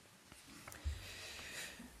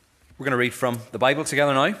We're going to read from the Bible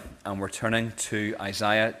together now, and we're turning to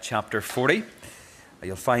Isaiah chapter 40.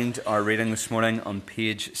 You'll find our reading this morning on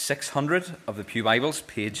page 600 of the Pew Bibles,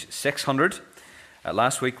 page 600.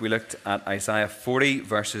 Last week we looked at Isaiah 40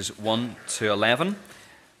 verses 1 to 11,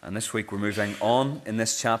 and this week we're moving on in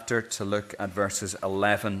this chapter to look at verses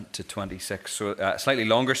 11 to 26. So a slightly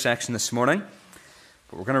longer section this morning,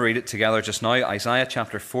 but we're going to read it together just now. Isaiah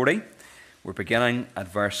chapter 40, we're beginning at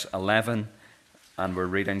verse 11, and we're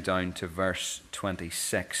reading down to verse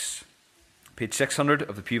 26. Page 600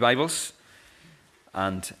 of the Pew Bibles.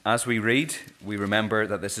 And as we read, we remember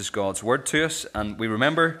that this is God's word to us, and we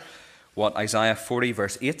remember what Isaiah 40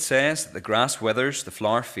 verse 8 says: the grass withers, the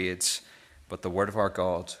flower fades, but the word of our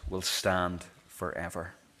God will stand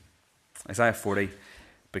forever. Isaiah 40,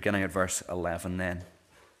 beginning at verse 11 then.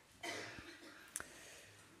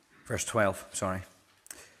 Verse 12, sorry.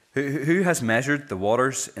 Who has measured the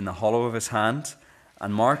waters in the hollow of his hand,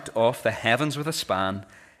 and marked off the heavens with a span,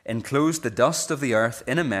 enclosed the dust of the earth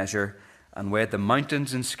in a measure, and weighed the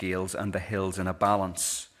mountains in scales and the hills in a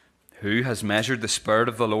balance? Who has measured the Spirit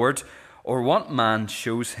of the Lord, or what man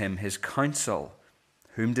shows him his counsel?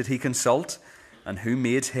 Whom did he consult, and who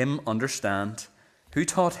made him understand? Who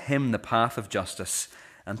taught him the path of justice,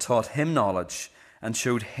 and taught him knowledge, and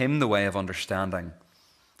showed him the way of understanding?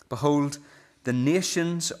 Behold, the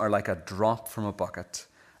nations are like a drop from a bucket,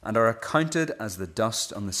 and are accounted as the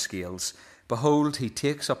dust on the scales. Behold, he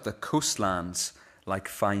takes up the coastlands like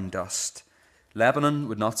fine dust. Lebanon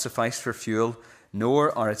would not suffice for fuel,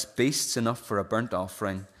 nor are its beasts enough for a burnt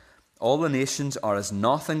offering. All the nations are as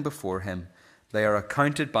nothing before him. They are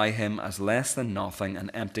accounted by him as less than nothing and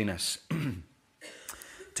emptiness.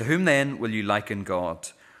 To whom then will you liken God,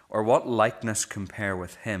 or what likeness compare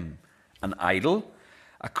with him? An idol?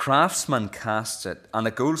 A craftsman casts it, and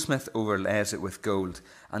a goldsmith overlays it with gold,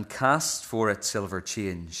 and casts for it silver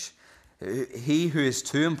change. He who is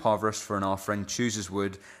too impoverished for an offering chooses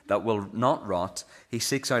wood that will not rot. He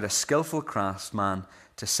seeks out a skillful craftsman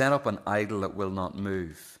to set up an idol that will not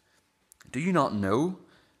move. Do you not know?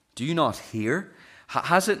 Do you not hear?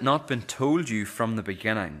 Has it not been told you from the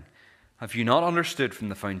beginning? Have you not understood from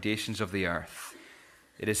the foundations of the earth?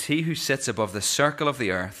 It is he who sits above the circle of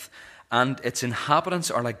the earth, and its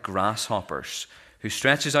inhabitants are like grasshoppers, who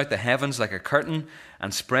stretches out the heavens like a curtain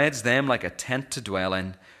and spreads them like a tent to dwell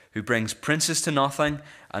in, who brings princes to nothing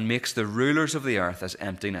and makes the rulers of the earth as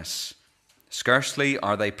emptiness. Scarcely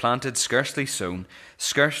are they planted, scarcely sown,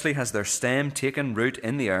 scarcely has their stem taken root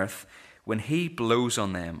in the earth, when he blows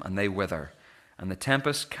on them and they wither, and the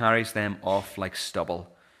tempest carries them off like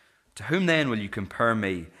stubble. To whom then will you compare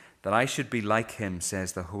me, that I should be like him,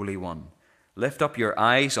 says the Holy One? Lift up your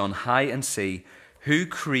eyes on high and see, who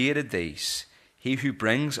created these? He who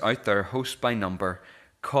brings out their host by number,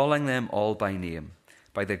 calling them all by name,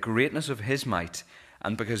 by the greatness of his might,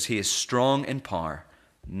 and because he is strong in power,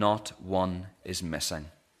 not one is missing.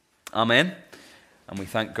 Amen. And we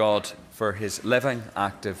thank God for his living,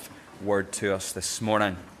 active word to us this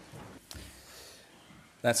morning.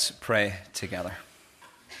 Let's pray together.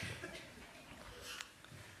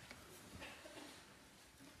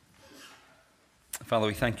 Father,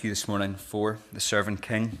 we thank you this morning for the servant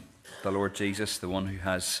King, the Lord Jesus, the one who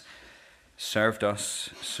has served us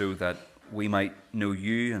so that we might know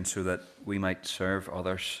you and so that we might serve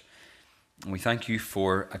others. And we thank you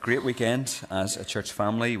for a great weekend as a church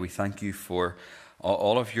family. We thank you for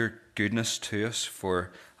all of your goodness to us,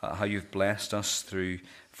 for how you've blessed us through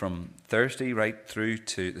from Thursday right through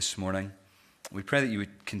to this morning. We pray that you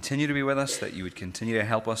would continue to be with us, that you would continue to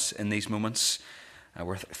help us in these moments.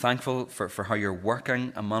 We're thankful for how you're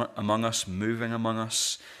working among us, moving among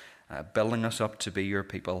us, building us up to be your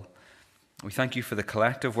people. We thank you for the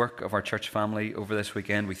collective work of our church family over this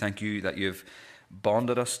weekend. We thank you that you've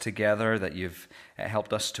bonded us together, that you've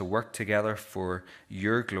helped us to work together for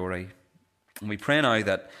your glory. And we pray now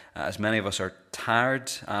that as many of us are tired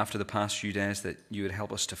after the past few days, that you would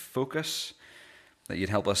help us to focus, that you'd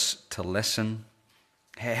help us to listen,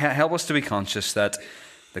 help us to be conscious that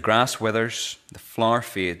the grass withers, the flower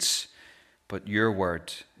fades, but your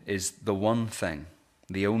word is the one thing,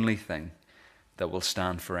 the only thing that will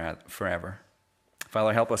stand forever.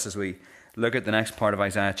 Father, help us as we look at the next part of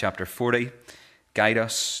Isaiah chapter 40. Guide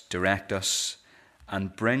us, direct us,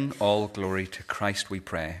 and bring all glory to Christ, we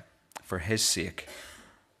pray, for his sake.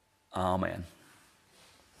 Amen.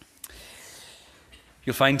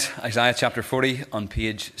 You'll find Isaiah chapter 40 on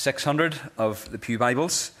page 600 of the Pew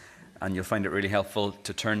Bibles, and you'll find it really helpful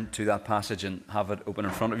to turn to that passage and have it open in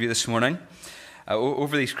front of you this morning.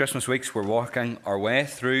 Over these Christmas weeks, we're walking our way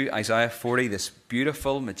through Isaiah 40, this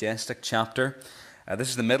beautiful, majestic chapter This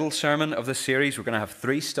is the middle sermon of this series. We're going to have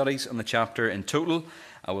 3 studies on the chapter in total.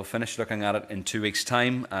 We'll finish looking at it in 2 weeks'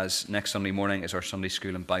 time, as next Sunday morning is our Sunday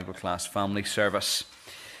school and Bible class family service.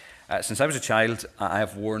 Since I was a child, I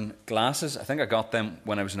have worn glasses. I think I got them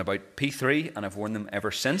when I was in about P3, and I've worn them ever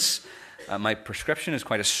since. My prescription is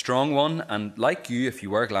quite a strong one, and like you, if you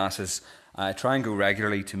wear glasses, I try and go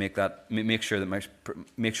regularly to make sure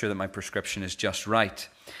that my prescription is just right.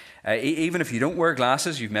 Even if you don't wear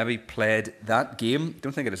glasses, you've maybe played that game.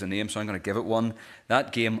 Don't think it has a name, so I'm going to give it one.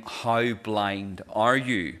 That game, How Blind Are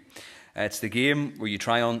You? It's the game where you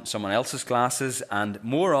try on someone else's glasses and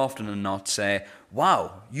more often than not say,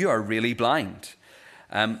 wow, you are really blind.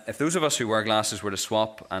 If those of us who wear glasses were to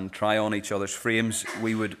swap and try on each other's frames,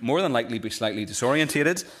 we would more than likely be slightly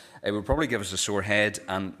disorientated. It would probably give us a sore head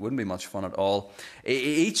and wouldn't be much fun at all.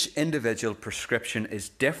 Each individual prescription is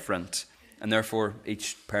different, and therefore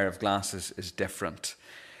each pair of glasses is different.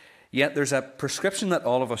 Yet there's a prescription that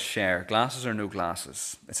all of us share, glasses or no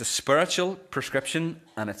glasses. It's a spiritual prescription,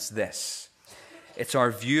 and it's this. It's our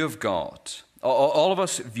view of God. All of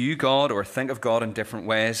us view God or think of God in different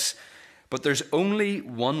ways, but there's only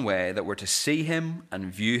one way that we're to see him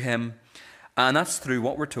and view him, and that's through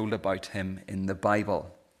what we're told about him in the Bible.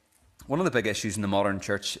 One of the big issues in the modern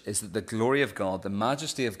church is that the glory of God, the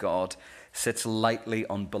majesty of God, sits lightly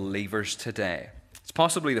on believers today. It's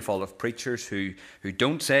possibly the fault of preachers who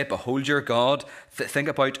don't say, behold your God, think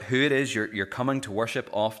about who it is you're coming to worship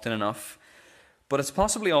often enough. But it's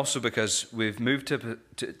possibly also because we've moved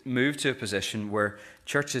to a position where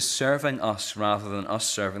church is serving us rather than us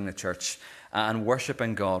serving the church and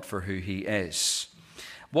worshipping God for who he is.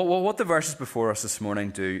 What the verses before us this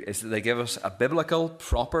morning do is that they give us a biblical,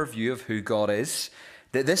 proper view of who God is.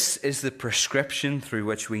 That this is the prescription through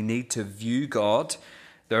which we need to view God.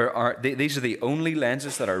 These are the only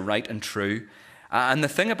lenses that are right and true. And the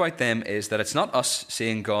thing about them is that it's not us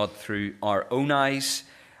seeing God through our own eyes.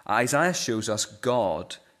 Isaiah shows us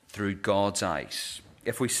God through God's eyes.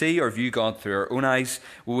 If we see or view God through our own eyes,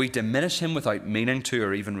 will we diminish him without meaning to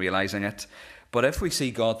or even realizing it? But if we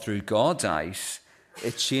see God through God's eyes,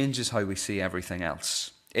 it changes how we see everything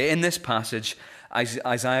else. In this passage,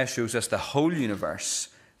 Isaiah shows us the whole universe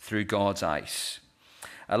through God's eyes.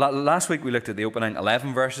 Last week we looked at the opening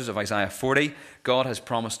 11 verses of Isaiah 40. God has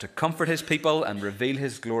promised to comfort his people and reveal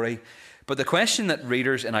his glory. But the question that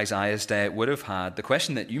readers in Isaiah's day would have had, the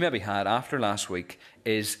question that you maybe had after last week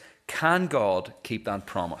is, can God keep that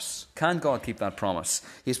promise? Can God keep that promise?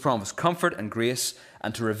 He's promised comfort and grace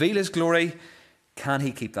and to reveal his glory. Can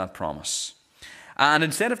he keep that promise? And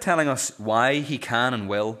instead of telling us why he can and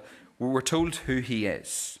will, we're told who he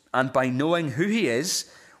is. And by knowing who he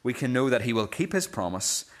is, we can know that he will keep his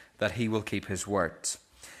promise, that he will keep his word.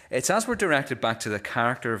 It's as we're directed back to the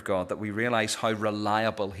character of God that we realize how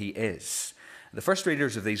reliable he is. The first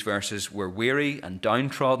readers of these verses were weary and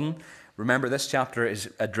downtrodden. Remember, this chapter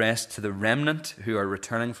is addressed to the remnant who are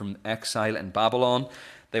returning from exile in Babylon.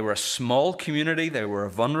 They were a small community, they were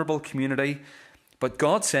a vulnerable community, but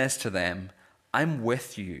God says to them, I'm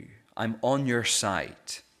with you, I'm on your side.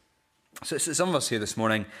 So some of us here this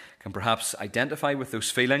morning can perhaps identify with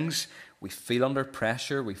those feelings. We feel under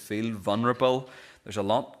pressure, we feel vulnerable. There's a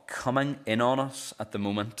lot coming in on us at the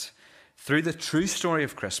moment. Through the true story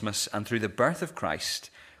of Christmas and through the birth of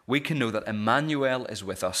Christ, we can know that Emmanuel is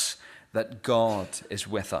with us, that God is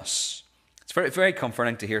with us. It's very, very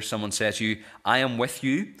comforting to hear someone say to you, I am with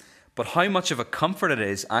you. But how much of a comfort it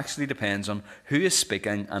is actually depends on who is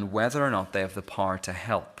speaking and whether or not they have the power to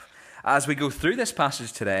help. As we go through this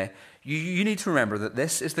passage today, you need to remember that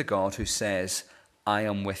this is the God who says, I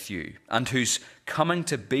am with you, and whose coming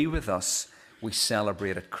to be with us we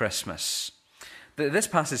celebrate at Christmas. This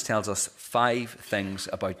passage tells us 5 things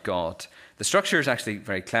about God. The structure is actually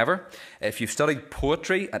very clever. If you've studied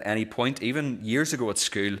poetry at any point, even years ago at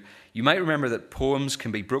school, you might remember that poems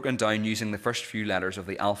can be broken down using the first few letters of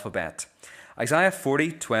the alphabet. Isaiah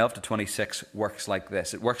 40, 12 to 26 works like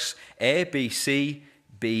this. It works A, B, C,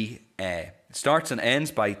 B, A. It starts and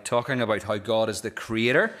ends by talking about how God is the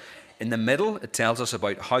creator. In the middle, it tells us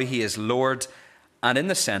about how he is Lord. And in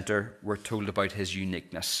the center, we're told about his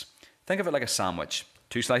uniqueness. Think of it like a sandwich.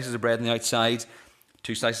 2 slices of bread on the outside,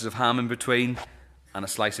 2 slices of ham in between, and a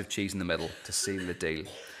slice of cheese in the middle to seal the deal.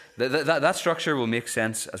 That structure will make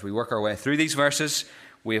sense as we work our way through these verses.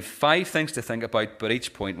 We have 5 things to think about, but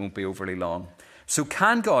each point won't be overly long. So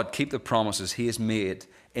can God keep the promises he has made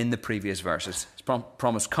in the previous verses? He's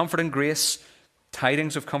promised comfort and grace,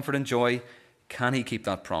 tidings of comfort and joy. Can he keep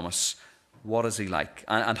that promise? What is he like?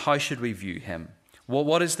 And how should we view him? Well,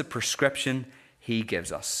 what is the prescription he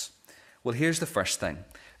gives us? Well, here's the first thing.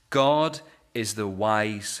 God is the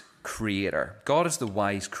wise creator. God is the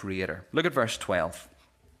wise creator. Look at verse 12.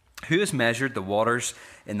 Who has measured the waters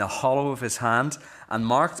in the hollow of his hand, and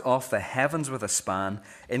marked off the heavens with a span,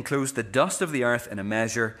 enclosed the dust of the earth in a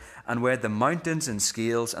measure, and weighed the mountains in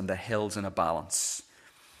scales and the hills in a balance?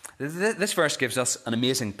 This verse gives us an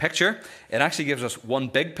amazing picture. It actually gives us one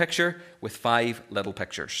big picture with 5 little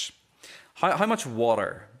pictures. How much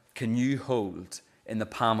water can you hold in the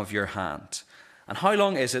palm of your hand? And how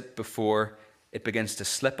long is it before it begins to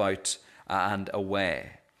slip out and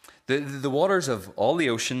away? The waters of all the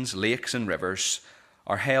oceans, lakes and rivers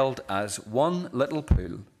are held as one little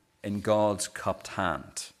pool in God's cupped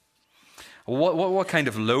hand. What kind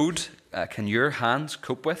of load can your hands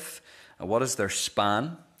cope with? What is their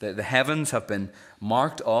span? The heavens have been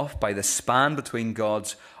marked off by the span between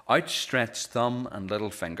God's outstretched thumb and little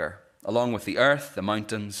finger, along with the earth, the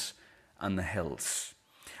mountains, and the hills.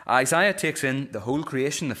 Isaiah takes in the whole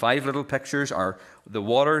creation. The 5 little pictures are the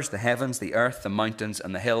waters, the heavens, the earth, the mountains,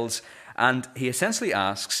 and the hills. And he essentially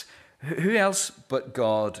asks, who else but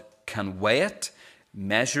God can weigh it,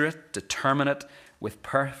 measure it, determine it with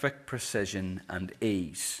perfect precision and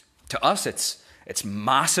ease? To us, it's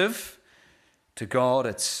massive. To God,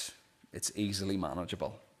 it's easily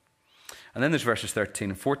manageable. And then there's verses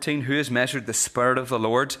 13 and 14. Who has measured the Spirit of the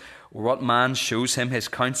Lord? Or what man shows him his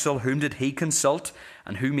counsel? Whom did he consult?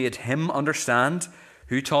 And who made him understand?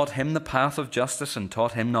 Who taught him the path of justice and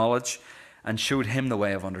taught him knowledge and showed him the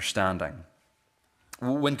way of understanding?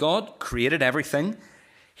 When God created everything,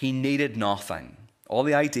 he needed nothing. All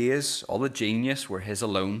the ideas, all the genius were his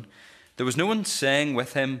alone. There was no one saying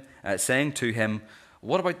to him,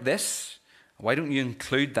 what about this? Why don't you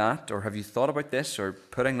include that? Or have you thought about this or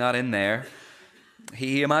putting that in there?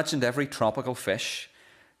 He imagined every tropical fish.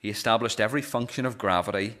 He established every function of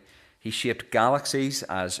gravity. He shaped galaxies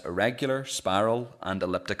as irregular, spiral, and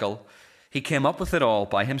elliptical. He came up with it all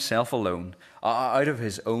by himself alone, out of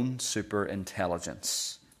his own super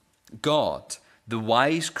intelligence. God, the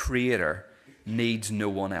wise creator, needs no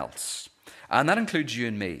one else. And that includes you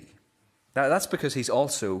and me. That's because he's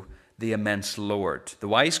also the immense Lord. The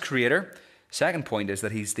wise creator, second point, is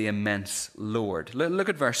that he's the immense Lord. Look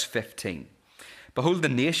at verse 15. Behold, the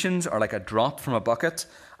nations are like a drop from a bucket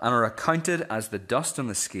and are accounted as the dust on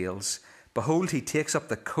the scales. Behold, he takes up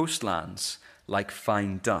the coastlands like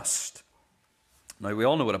fine dust. Now, we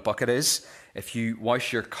all know what a bucket is. If you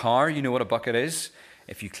wash your car, you know what a bucket is.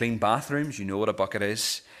 If you clean bathrooms, you know what a bucket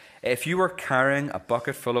is. If you were carrying a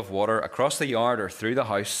bucket full of water across the yard or through the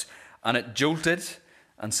house and it jolted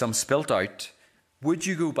and some spilt out, would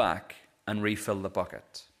you go back and refill the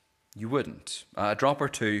bucket? You wouldn't. A drop or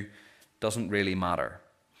two doesn't really matter.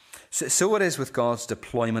 So it is with God's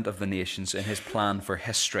deployment of the nations in his plan for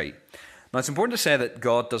history. Now, it's important to say that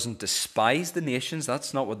God doesn't despise the nations.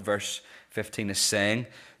 That's not what verse 15 is saying.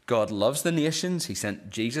 God loves the nations. He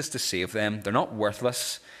sent Jesus to save them. They're not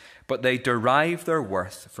worthless, but they derive their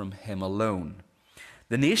worth from him alone.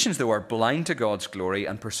 The nations, though, are blind to God's glory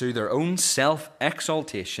and pursue their own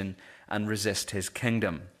self-exaltation and resist his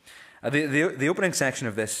kingdom. The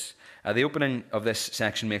opening of this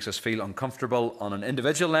section makes us feel uncomfortable on an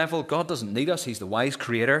individual level. God doesn't need us. He's the wise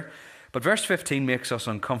creator. But verse 15 makes us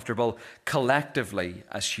uncomfortable collectively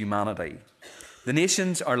as humanity. The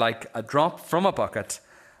nations are like a drop from a bucket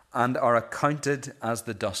and are accounted as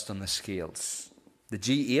the dust on the scales. The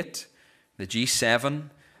G8, the G7,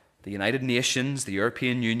 the United Nations, the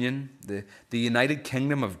European Union, the United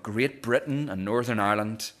Kingdom of Great Britain and Northern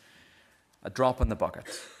Ireland, a drop in the bucket.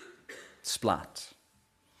 Splat.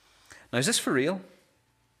 Now, is this for real?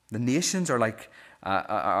 The nations are like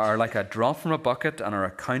a drop from a bucket and are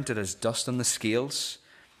accounted as dust on the scales.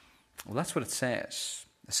 Well, that's what it says.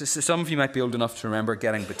 Some of you might be old enough to remember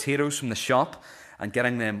getting potatoes from the shop and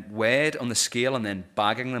getting them weighed on the scale and then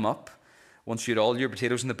bagging them up. Once you had all your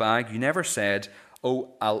potatoes in the bag, you never said,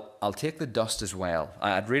 "Oh, I'll take the dust as well.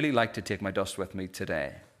 I'd really like to take my dust with me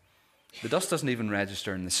today." The dust doesn't even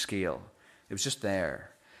register in the scale. It was just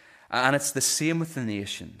there. And it's the same with the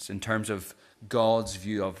nations in terms of God's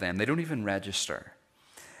view of them. They don't even register.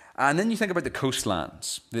 And then you think about the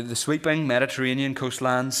coastlands, the sweeping Mediterranean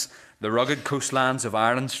coastlands, the rugged coastlands of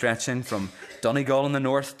Ireland stretching from Donegal in the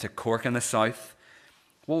north to Cork in the south.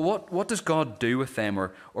 Well, what does God do with them,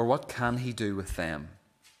 or what can he do with them?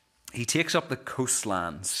 He takes up the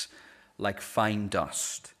coastlands like fine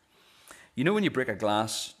dust. You know when you break a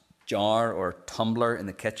glass jar or tumbler in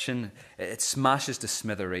the kitchen, it smashes to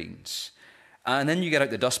smithereens. And then you get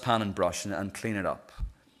out the dustpan and brush and clean it up.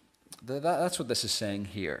 That's what this is saying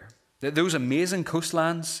here. Those amazing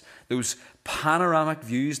coastlands, those panoramic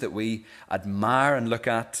views that we admire and look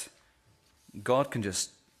at, God can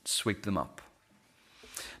just sweep them up.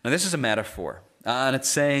 Now, this is a metaphor, and it's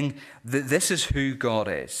saying that this is who God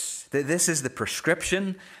is. That this is the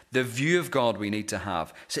prescription, the view of God we need to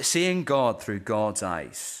have. So seeing God through God's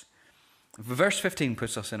eyes. Verse 15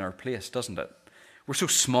 puts us in our place, doesn't it? We're so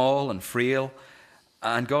small and frail,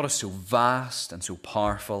 and God is so vast and so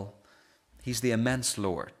powerful. He's the immense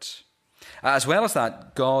Lord. As well as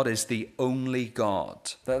that, God is the only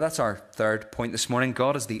God. That's our third point this morning.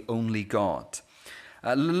 God is the only God.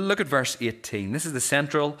 Look at verse 18. This is the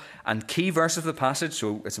central and key verse of the passage,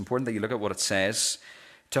 so it's important that you look at what it says.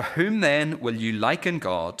 To whom then will you liken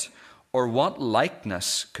God, or what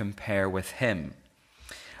likeness compare with him?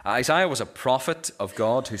 Isaiah was a prophet of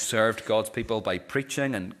God who served God's people by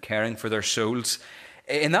preaching and caring for their souls.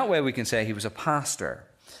 In that way, we can say he was a pastor.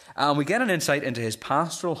 And we get an insight into his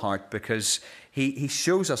pastoral heart because he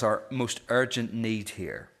shows us our most urgent need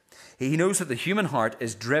here. He knows that the human heart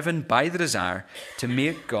is driven by the desire to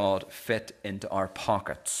make God fit into our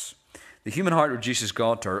pockets. The human heart reduces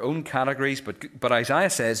God to our own categories, but Isaiah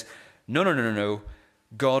says, no.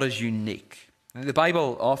 God is unique. The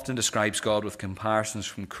Bible often describes God with comparisons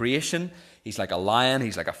from creation. He's like a lion,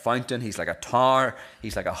 he's like a fountain, he's like a tower,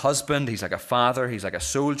 he's like a husband, he's like a father, he's like a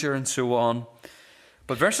soldier, and so on.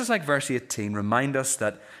 But verses like verse 18 remind us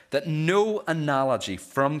that no analogy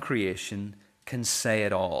from creation can say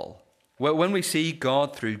it all. When we see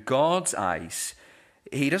God through God's eyes,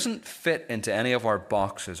 he doesn't fit into any of our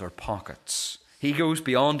boxes or pockets. He goes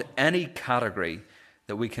beyond any category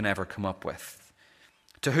that we can ever come up with.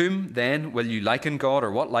 To whom then will you liken God,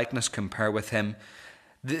 or what likeness compare with him?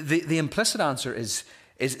 The implicit answer is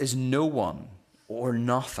no one or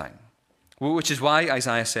nothing, which is why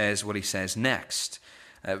Isaiah says what he says next.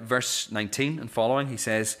 Verse 19 and following, he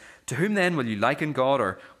says, to whom then will you liken God,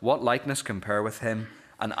 or what likeness compare with him?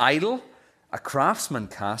 An idol, a craftsman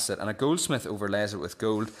casts it, and a goldsmith overlays it with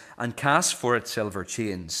gold, and casts for it silver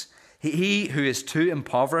chains. He who is too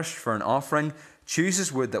impoverished for an offering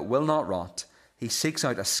chooses wood that will not rot. He seeks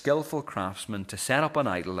out a skillful craftsman to set up an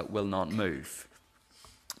idol that will not move.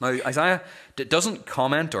 Now, Isaiah doesn't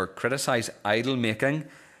comment or criticize idol making.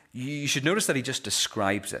 You should notice that he just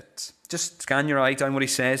describes it. Just scan your eye down what he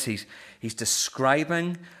says. He's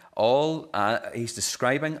describing idol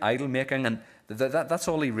making, and that's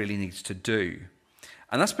all he really needs to do.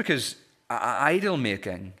 And that's because idol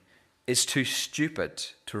making is too stupid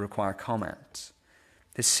to require comment.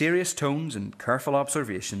 His serious tones and careful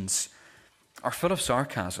observations are full of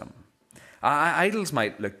sarcasm. Idols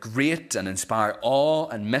might look great and inspire awe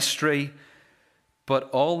and mystery, but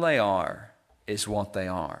all they are is what they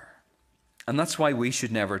are. And that's why we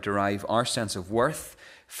should never derive our sense of worth,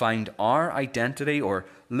 find our identity, or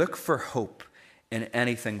look for hope in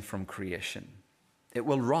anything from creation. It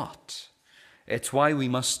will rot. It's why we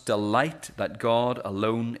must delight that God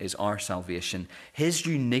alone is our salvation. His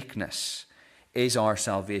uniqueness is our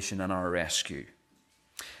salvation and our rescue.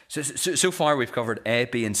 So far we've covered A,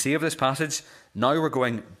 B, and C of this passage. Now we're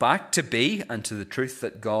going back to B and to the truth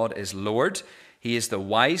that God is Lord. He is the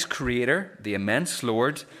wise creator, the immense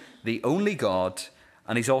Lord, the only God,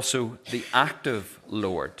 and he's also the active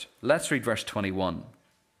Lord. Let's read verse 21.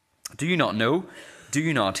 Do you not know? Do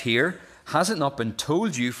you not hear? Has it not been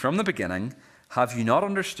told you from the beginning? Have you not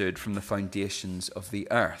understood from the foundations of the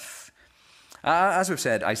earth? As we've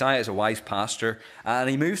said, Isaiah is a wise pastor, and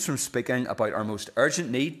he moves from speaking about our most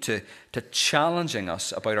urgent need to challenging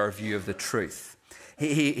us about our view of the truth.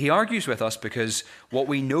 He argues with us because what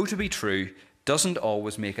we know to be true doesn't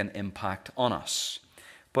always make an impact on us.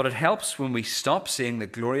 But it helps when we stop seeing the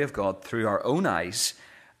glory of God through our own eyes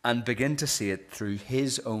and begin to see it through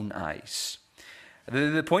his own eyes.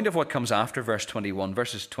 The point of what comes after verse 21,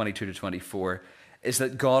 verses 22 to 24, is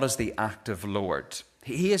that God is the active Lord.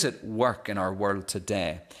 He is at work in our world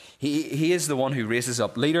today. He is the one who raises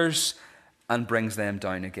up leaders and brings them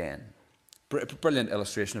down again. Brilliant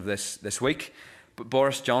illustration of this week. But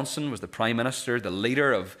Boris Johnson was the Prime Minister, the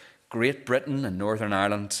leader of Great Britain and Northern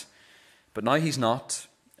Ireland. But now he's not.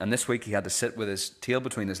 And this week he had to sit with his tail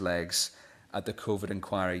between his legs at the COVID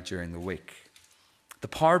inquiry during the week. The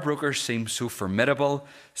power brokers seem so formidable,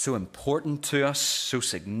 so important to us, so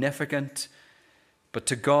significant. But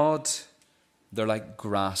to God, they're like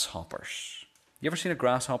grasshoppers. You ever seen a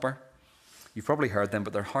grasshopper? You've probably heard them,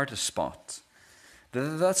 but they're hard to spot.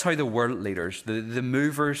 That's how the world leaders, the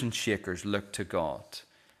movers and shakers, look to God.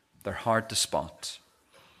 They're hard to spot.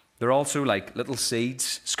 They're also like little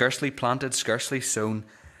seeds, scarcely planted, scarcely sown,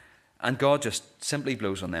 and God just simply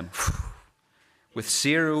blows on them with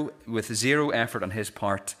zero effort on his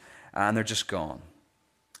part, and they're just gone.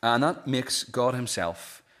 And that makes God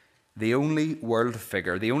himself the only world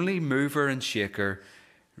figure, the only mover and shaker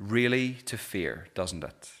really to fear, doesn't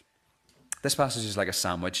it? This passage is like a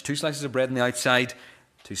sandwich. 2 slices of bread on the outside,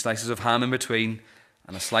 2 slices of ham in between,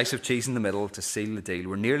 and a slice of cheese in the middle to seal the deal.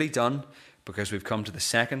 We're nearly done because we've come to the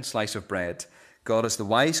second slice of bread. God is the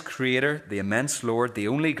wise creator, the immense Lord, the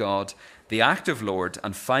only God, the active Lord,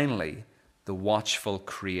 and finally, the watchful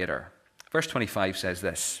creator. Verse 25 says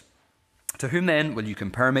this, "To whom then will you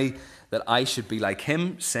compare me that I should be like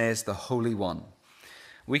him, says the Holy One."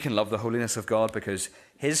 We can love the holiness of God because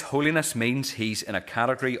his holiness means he's in a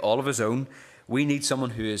category all of his own. We need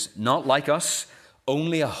someone who is not like us.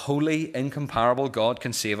 Only a holy, incomparable God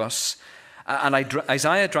can save us. And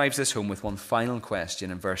Isaiah drives this home with one final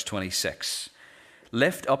question in verse 26.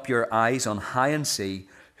 "Lift up your eyes on high and see,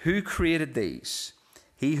 who created these?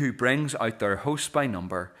 He who brings out their hosts by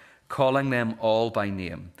number, calling them all by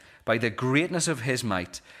name, by the greatness of his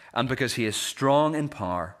might, and because he is strong in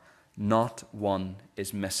power, not one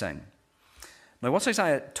is missing." Now, what's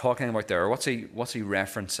Isaiah talking about there? Or what's he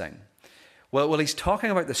referencing? Well, he's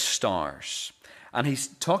talking about the stars. And he's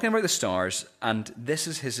talking about the stars, and this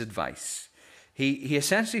is his advice. He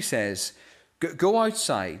essentially says, go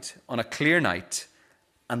outside on a clear night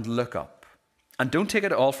and look up. And don't take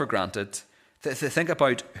it all for granted. Think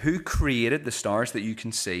about who created the stars that you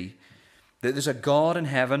can see. That there's a God in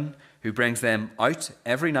heaven who brings them out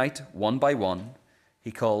every night, one by one.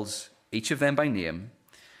 He calls each of them by name.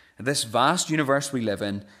 And this vast universe we live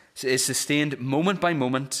in is sustained moment by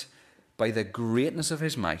moment by the greatness of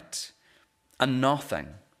his might. And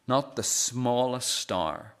nothing, not the smallest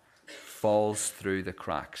star, falls through the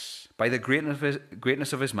cracks. By the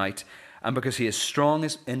greatness of his might, and because he is strong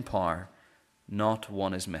in power, not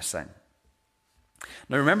one is missing.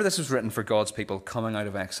 Now remember, this was written for God's people coming out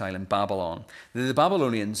of exile in Babylon. The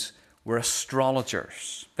Babylonians were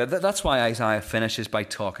astrologers. That's why Isaiah finishes by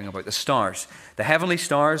talking about the stars. The heavenly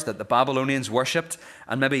stars that the Babylonians worshipped,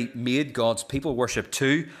 and maybe made God's people worship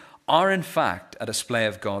too, are in fact a display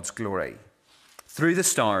of God's glory. Through the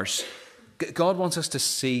stars, God wants us to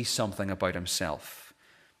see something about himself.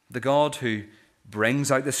 The God who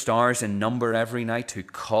brings out the stars in number every night, who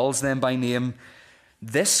calls them by name,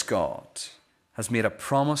 this God has made a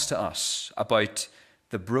promise to us about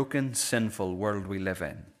the broken, sinful world we live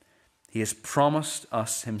in. He has promised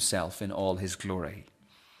us himself in all his glory.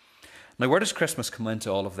 Now, where does Christmas come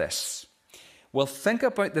into all of this? Well, think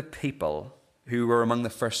about the people who were among the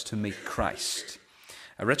first to meet Christ.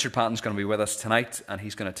 Richard Patton's going to be with us tonight, and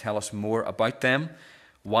he's going to tell us more about them.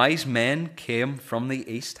 Wise men came from the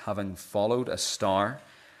east, having followed a star.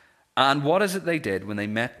 And what is it they did when they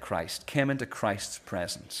met Christ, came into Christ's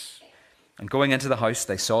presence? And going into the house,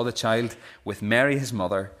 they saw the child with Mary, his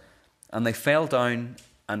mother, and they fell down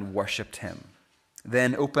and worshipped him.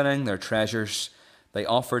 Then, opening their treasures, they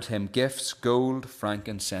offered him gifts, gold,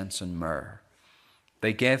 frankincense, and myrrh.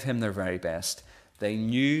 They gave him their very best. They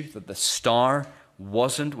knew that the star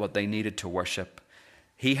wasn't what they needed to worship.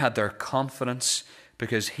 He had their confidence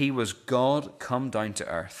because he was God come down to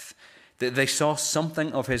earth. They saw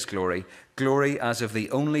something of his glory, glory as of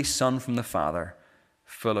the only Son from the Father,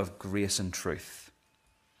 full of grace and truth.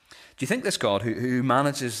 Do you think this God who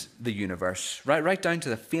manages the universe, right down to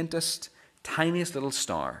the faintest, tiniest little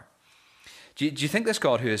star, do you think this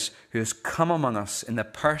God who has come among us in the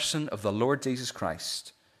person of the Lord Jesus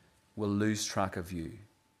Christ will lose track of you?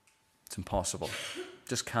 It's impossible.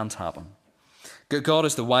 Just can't happen. God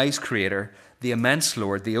is the wise creator, the immense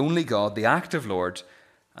Lord, the only God, the active Lord,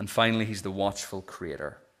 and finally he's the watchful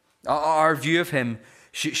creator. Our view of him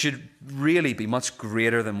should really be much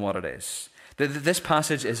greater than what it is. This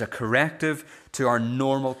passage is a corrective to our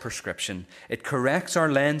normal prescription. It corrects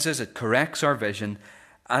our lenses, it corrects our vision,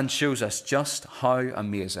 and shows us just how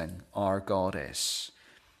amazing our God is.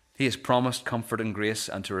 He has promised comfort and grace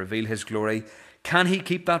and to reveal his glory. Can he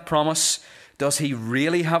keep that promise? Does he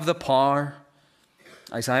really have the power?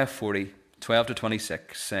 Isaiah 40, 12 to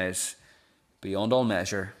 26 says, "Beyond all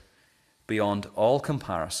measure, beyond all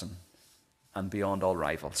comparison, and beyond all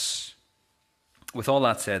rivals." With all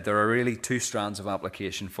that said, there are really two strands of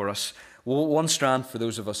application for us. One strand for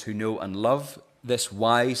those of us who know and love this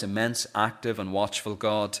wise, immense, active, and watchful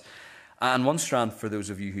God, and one strand for those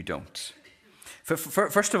of you who don't.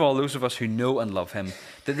 First of all, those of us who know and love him,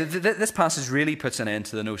 this passage really puts an end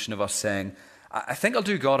to the notion of us saying, I think I'll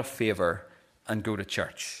do God a favour and go to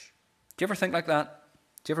church. Do you ever think like that?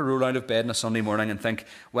 Do you ever roll out of bed on a Sunday morning and think,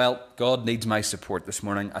 well, God needs my support this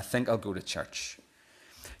morning, I think I'll go to church?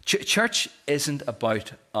 Church isn't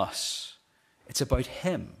about us. It's about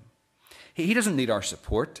him. He doesn't need our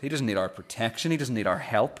support. He doesn't need our protection. He doesn't need our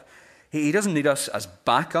help. He doesn't need us as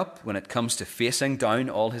backup when it comes to facing down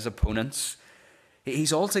all his opponents.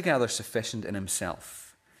 He's altogether sufficient in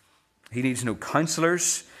himself. He needs no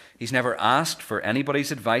counselors. He's never asked for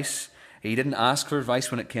anybody's advice. He didn't ask for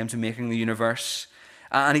advice when it came to making the universe.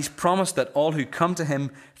 And he's promised that all who come to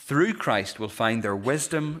him through Christ will find their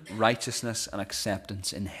wisdom, righteousness, and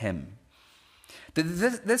acceptance in him.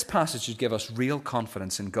 This passage should give us real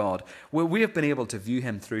confidence in God, where we have been able to view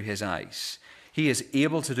him through his eyes. He is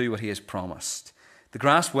able to do what he has promised. The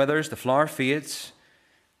grass withers, the flower fades,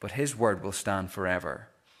 but his word will stand forever.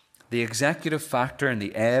 The executive factor in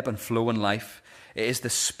the ebb and flow in life is the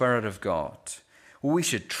Spirit of God. We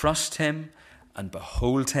should trust him and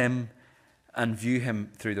behold him and view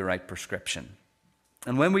him through the right prescription.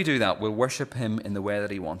 And when we do that, we'll worship him in the way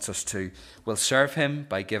that he wants us to. We'll serve him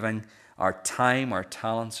by giving our time, our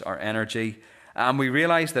talents, our energy. And we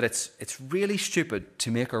realize that it's really stupid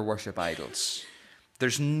to make our worship idols.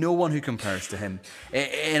 There's no one who compares to him.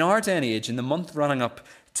 In our day and age, in the month running up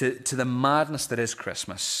to the madness that is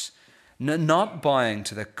Christmas, not bowing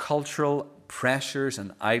to the cultural pressures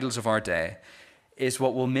and idols of our day is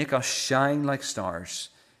what will make us shine like stars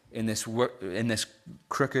in this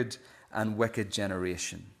crooked and wicked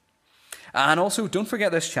generation. And also, don't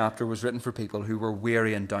forget this chapter was written for people who were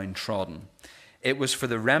weary and downtrodden. It was for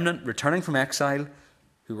the remnant returning from exile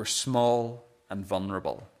who were small and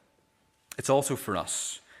vulnerable. It's also for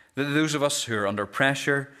us, those of us who are under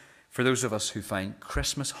pressure, for those of us who find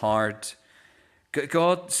Christmas hard.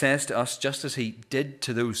 God says to us, just as he did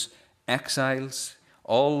to those exiles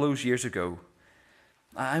all those years ago,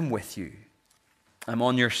 I'm with you. I'm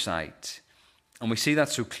on your side. And we see that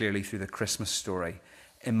so clearly through the Christmas story.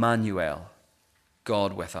 Emmanuel,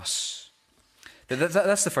 God with us.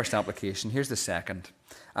 That's the first application. Here's the second.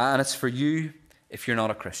 And it's for you if you're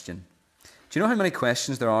not a Christian. Do you know how many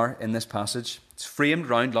questions there are in this passage? It's framed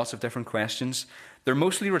around lots of different questions. They're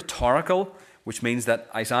mostly rhetorical, which means that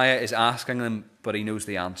Isaiah is asking them, but he knows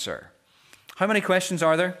the answer. How many questions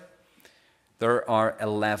are there? There are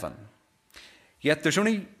 11. Yet there's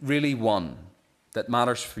only really one that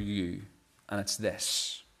matters for you, and it's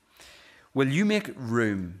this. Will you make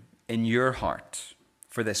room in your heart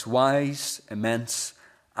for this wise, immense,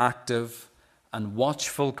 active, and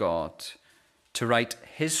watchful God to write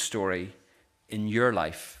his story in your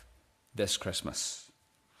life this Christmas?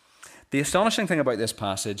 The astonishing thing about this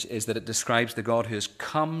passage is that it describes the God who has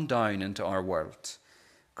come down into our world.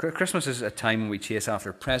 Christmas is a time when we chase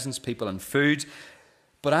after presents, people, and food,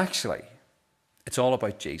 but actually, it's all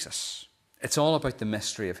about Jesus. It's all about the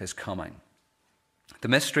mystery of his coming. The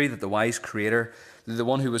mystery that the wise creator, the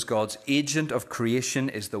one who was God's agent of creation,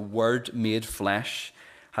 is the Word made flesh,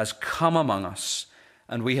 has come among us,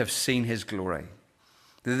 and we have seen his glory.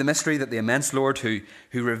 The mystery that the immense Lord who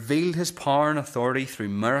revealed his power and authority through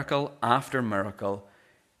miracle after miracle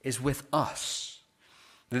is with us.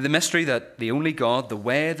 The mystery that the only God, the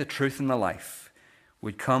way, the truth, and the life,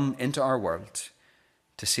 would come into our world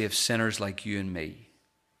to save sinners like you and me.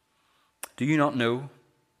 Do you not know?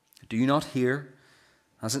 Do you not hear?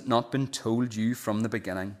 Has it not been told you from the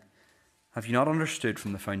beginning? Have you not understood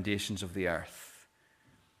from the foundations of the earth?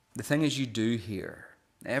 The thing is, you do hear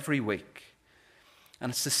every week. And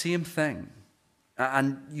it's the same thing.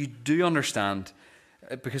 And you do understand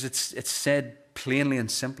because it's said plainly and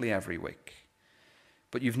simply every week.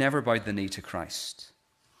 But you've never bowed the knee to Christ.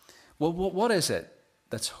 Well, what is it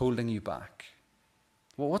that's holding you back?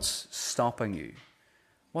 Well, what's stopping you?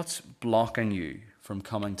 What's blocking you from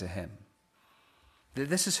coming to him?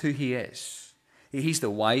 This is who he is. He's the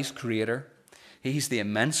wise creator. He's the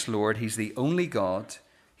immense Lord. He's the only God.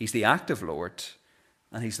 He's the active Lord.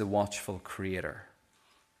 And he's the watchful creator.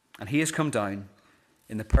 And he has come down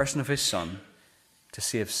in the person of his Son to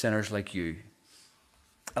save sinners like you.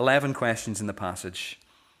 11 questions in the passage.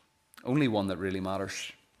 Only one that really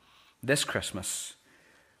matters. This Christmas,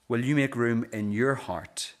 will you make room in your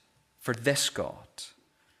heart for this God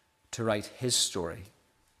to write his story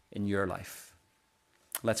in your life?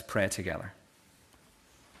 Let's pray together.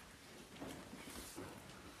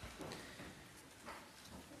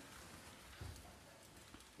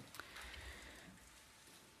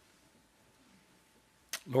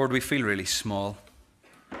 Lord, we feel really small.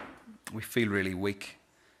 We feel really weak.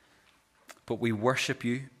 But we worship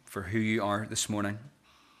you for who you are this morning.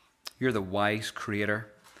 You're the wise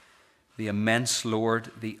creator, the immense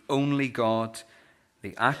Lord, the only God,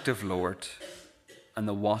 the active Lord, and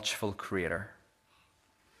the watchful creator.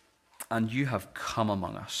 And you have come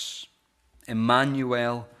among us.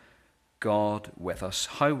 Emmanuel, God with us.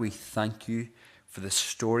 How we thank you for the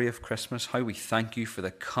story of Christmas. How we thank you for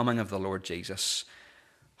the coming of the Lord Jesus.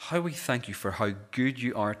 How we thank you for how good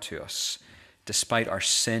you are to us, despite our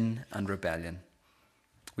sin and rebellion.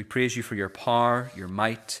 We praise you for your power, your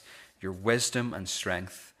might, your wisdom and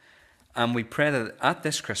strength. And we pray that at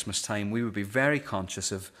this Christmas time we would be very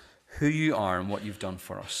conscious of who you are and what you've done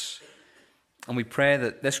for us. And we pray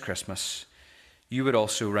that this Christmas you would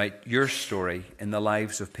also write your story in the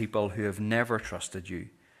lives of people who have never trusted you,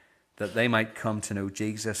 that they might come to know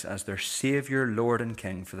Jesus as their Saviour, Lord and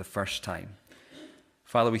King for the first time.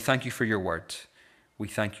 Father, we thank you for your word. We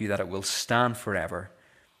thank you that it will stand forever.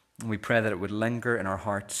 And we pray that it would linger in our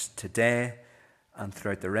hearts today and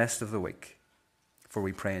throughout the rest of the week. For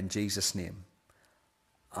we pray in Jesus' name.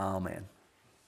 Amen.